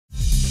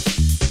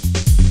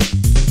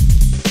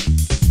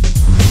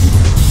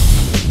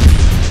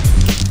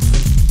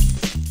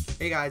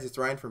guys, it's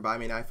Ryan from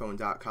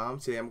BuyMeAnIPhone.com.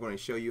 Today I'm going to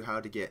show you how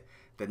to get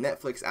the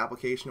Netflix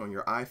application on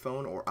your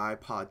iPhone or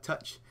iPod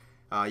Touch.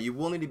 You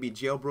will need to be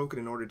jailbroken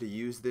in order to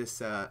use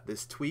this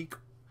tweak,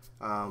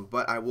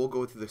 but I will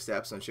go through the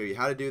steps and show you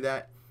how to do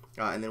that.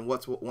 And then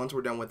once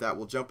we're done with that,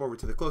 we'll jump over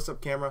to the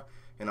close-up camera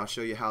and I'll show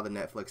you how the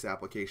Netflix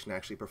application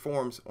actually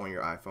performs on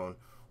your iPhone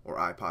or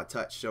iPod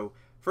Touch. So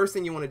first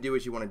thing you want to do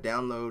is you want to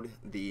download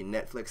the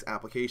Netflix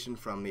application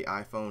from the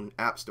iPhone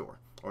App Store,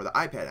 or the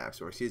iPad App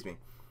Store, excuse me.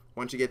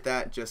 Once you get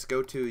that, just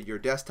go to your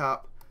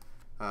desktop,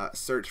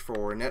 search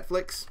for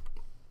Netflix.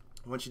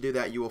 Once you do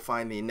that, you will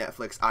find the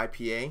Netflix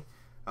IPA.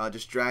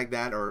 Just drag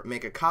that or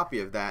make a copy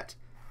of that,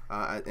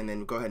 and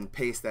then go ahead and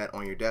paste that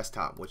on your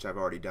desktop, which I've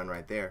already done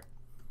right there.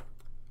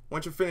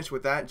 Once you're finished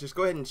with that, just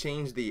go ahead and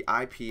change the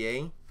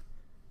IPA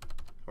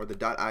or the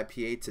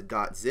 .ipa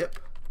to .zip.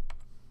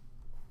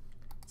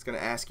 It's going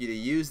to ask you to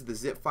use the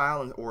zip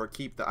file or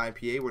keep the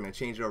IPA. We're going to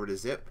change it over to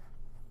zip.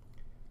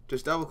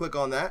 Just double click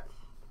on that.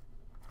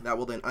 That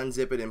will then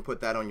unzip it and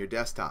put that on your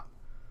desktop.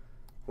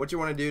 What you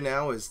want to do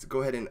now is to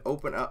go ahead and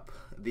open up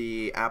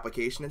the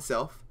application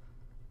itself,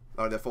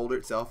 or the folder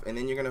itself, and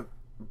then you're going to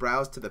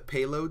browse to the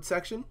payload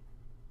section.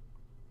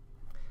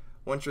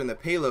 Once you're in the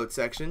payload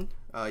section,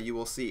 you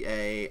will see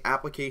a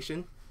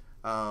application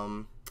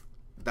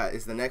that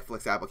is the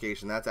Netflix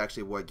application. That's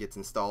actually what gets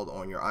installed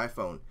on your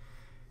iPhone.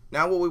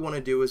 Now what we want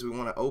to do is we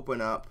want to open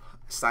up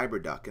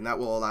CyberDuck, and that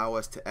will allow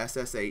us to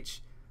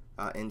SSH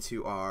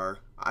into our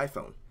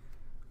iPhone.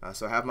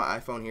 So I have my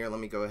iPhone here. Let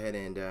me go ahead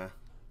and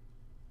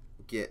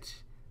get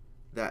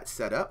that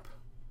set up.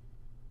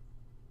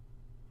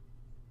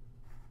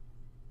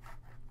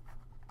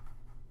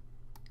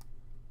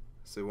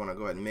 So we want to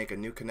go ahead and make a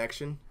new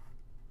connection.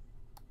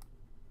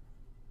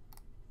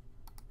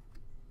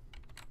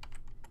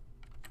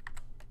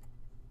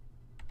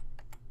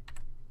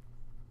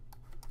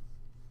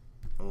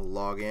 And we'll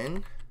log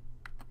in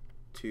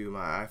to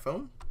my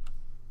iPhone.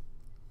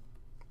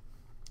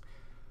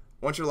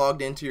 Once you're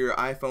logged into your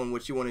iPhone,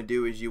 what you want to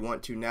do is you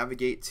want to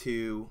navigate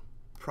to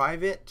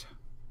Private,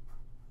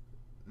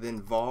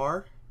 then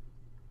var,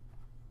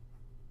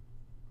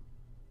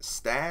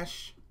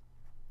 Stash,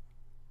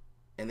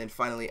 and then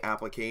finally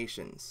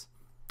Applications.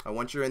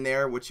 Once you're in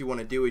there, what you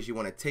want to do is you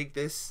want to take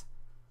this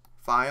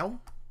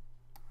file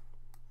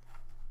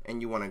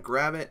and you want to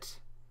grab it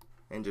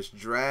and just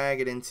drag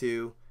it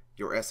into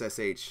your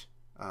SSH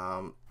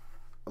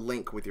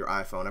link with your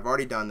iPhone. I've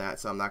already done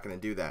that, so I'm not going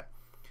to do that.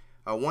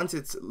 Once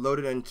it's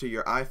loaded into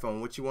your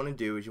iPhone, what you want to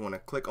do is you want to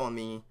click on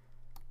the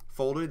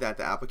folder that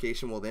the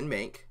application will then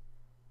make,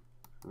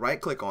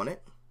 right click on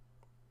it.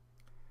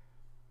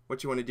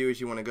 What you want to do is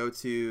you want to go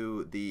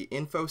to the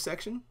info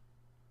section,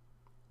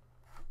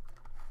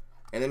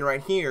 and then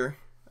right here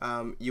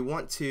you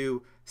want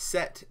to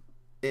set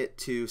it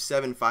to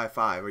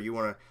 755, or you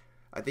want to,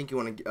 I think you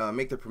want to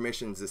make the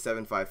permissions to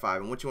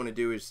 755. And what you want to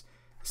do is,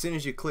 as soon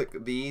as you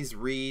click these,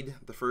 read,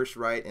 the first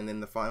write, and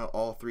then the final,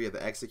 all three of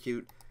the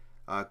execute,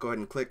 go ahead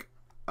and click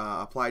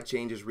apply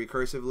changes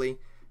recursively,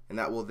 and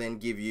that will then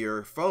give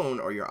your phone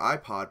or your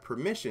iPod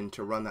permission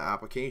to run the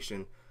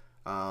application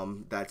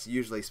that's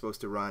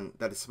supposed to run,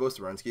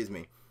 excuse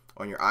me,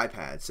 on your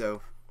iPad.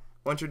 So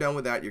once you're done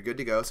with that, you're good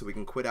to go, so we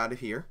can quit out of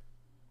here.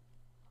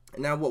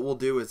 And now what we'll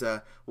do is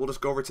we'll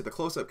just go over to the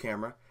close-up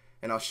camera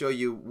and I'll show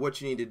you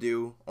what you need to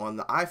do on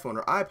the iPhone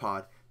or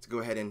iPod to go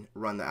ahead and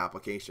run the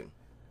application.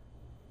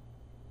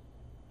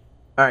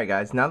 Alright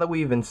guys, now that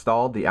we've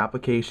installed the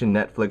application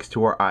Netflix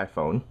to our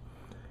iPhone,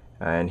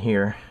 and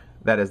here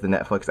that is the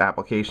Netflix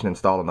application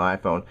installed on the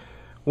iPhone,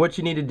 what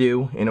you need to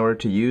do in order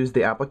to use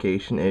the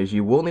application is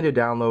you will need to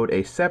download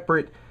a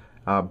separate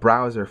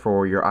browser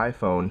for your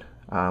iPhone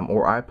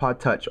or iPod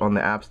Touch on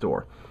the App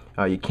Store.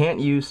 You can't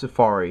use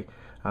Safari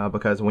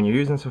because when you're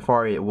using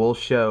Safari, it will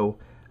show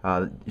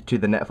to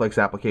the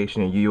Netflix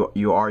application and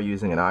you are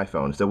using an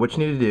iPhone. So what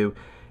you need to do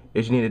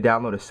is you need to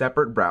download a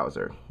separate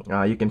browser.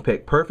 You can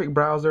pick Perfect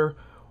Browser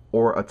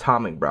or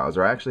Atomic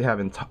Browser. I actually have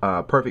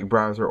Perfect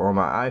Browser on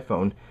my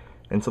iPhone,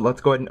 and so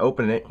let's go ahead and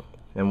open it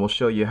and we'll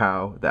show you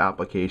how the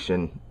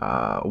application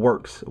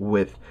works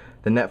with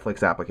the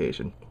Netflix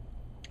application.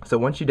 So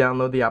once you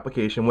download the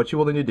application, what you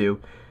will need to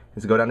do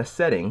is go down to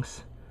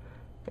Settings,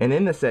 and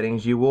in the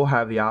settings you will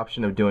have the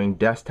option of doing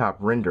desktop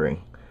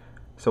rendering.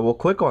 So we'll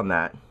click on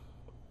that,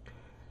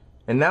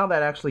 and now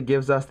that actually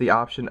gives us the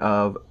option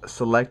of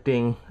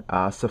selecting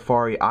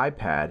Safari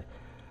iPad.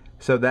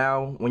 So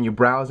now when you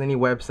browse any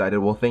website, it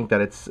will think that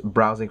it's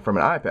browsing from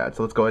an iPad.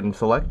 So let's go ahead and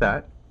select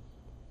that.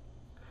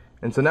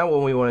 And so now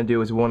what we want to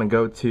do is we want to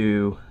go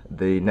to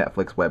the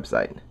Netflix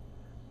website.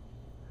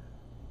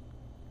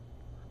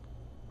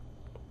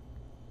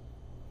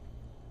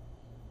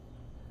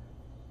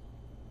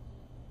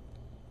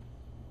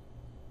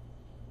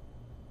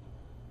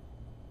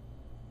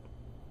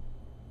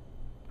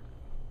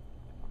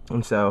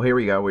 And so here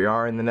we go, we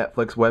are in the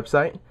Netflix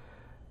website.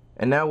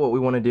 And now what we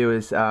want to do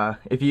is,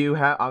 if you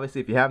have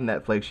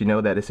Netflix, you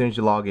know that as soon as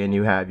you log in,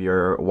 you have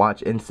your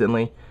watch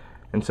instantly.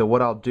 And so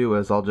what I'll do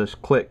is I'll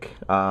just click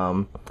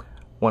one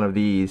of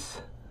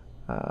these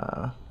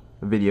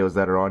videos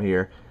that are on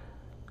here,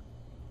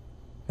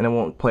 and I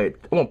won't play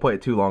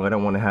it too long. I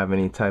don't want to have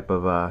any type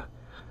of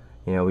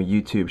you know,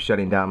 YouTube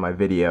shutting down my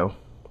video.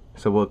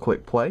 So we'll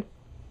click play.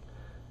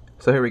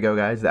 So here we go,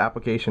 guys. The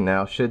application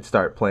now should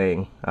start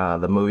playing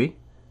the movie.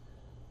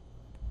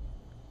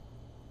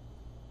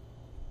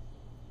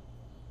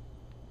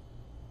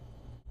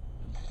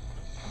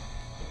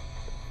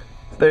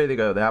 So there you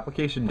go. The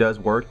application does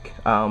work.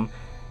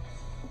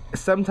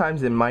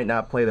 Sometimes it might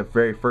not play the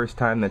very first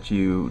time that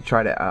you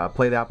try to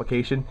play the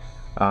application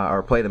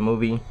or play the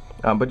movie,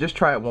 but just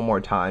try it one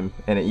more time,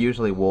 and it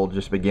usually will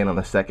just begin on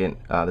the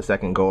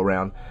second go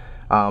around.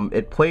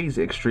 It plays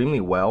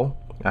extremely well.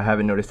 I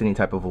haven't noticed any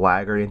type of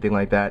lag or anything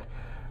like that.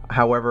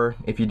 However,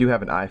 if you do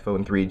have an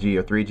iPhone 3G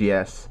or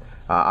 3GS,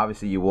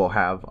 obviously you will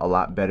have a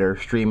lot better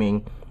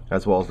streaming,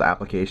 as well as the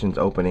applications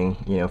opening,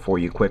 you know, for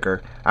you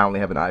quicker. I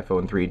only have an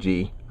iPhone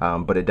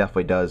 3G, but it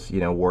definitely does, you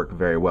know, work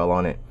very well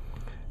on it.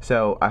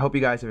 So I hope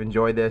you guys have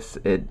enjoyed this.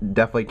 It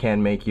definitely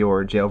can make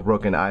your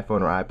jailbroken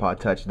iPhone or iPod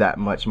Touch that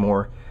much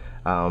more,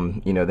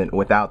 you know, than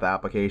without the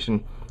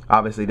application.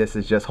 Obviously, this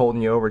is just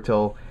holding you over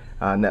till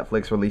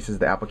Netflix releases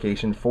the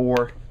application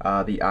for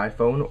the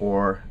iPhone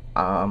or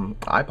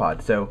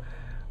iPod. So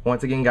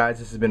once again, guys,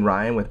 this has been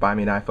Ryan with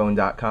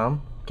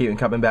BuyMeAnIPhone.com. Keep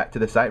coming back to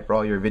the site for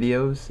all your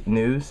videos,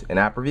 news, and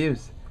app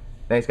reviews.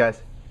 Thanks,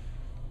 guys.